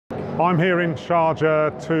I'm here in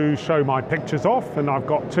Sharjah to show my pictures off, and I've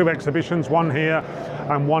got two exhibitions, one here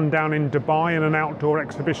and one down in Dubai in an outdoor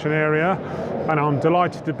exhibition area. And I'm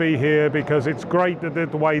delighted to be here because it's great that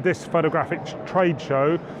the way this photographic trade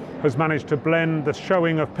show has managed to blend the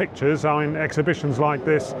showing of pictures in exhibitions like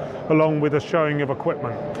this along with the showing of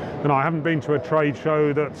equipment. And I haven't been to a trade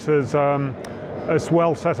show that's as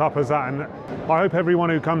well set up as that, and I hope everyone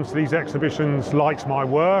who comes to these exhibitions likes my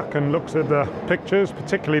work and looks at the pictures,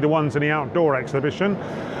 particularly the ones in the outdoor exhibition.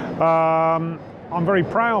 I'm very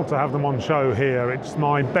proud to have them on show here. It's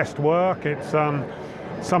my best work. It's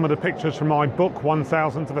some of the pictures from my book,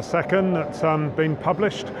 1,000th of a Second, that's been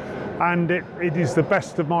published, and it is the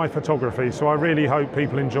best of my photography, so I really hope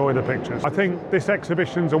people enjoy the pictures. I think this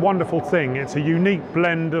exhibition's a wonderful thing. It's a unique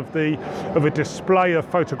blend of a display of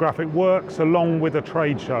photographic works along with a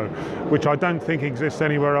trade show, which I don't think exists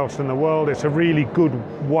anywhere else in the world. It's a really good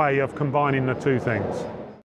way of combining the two things.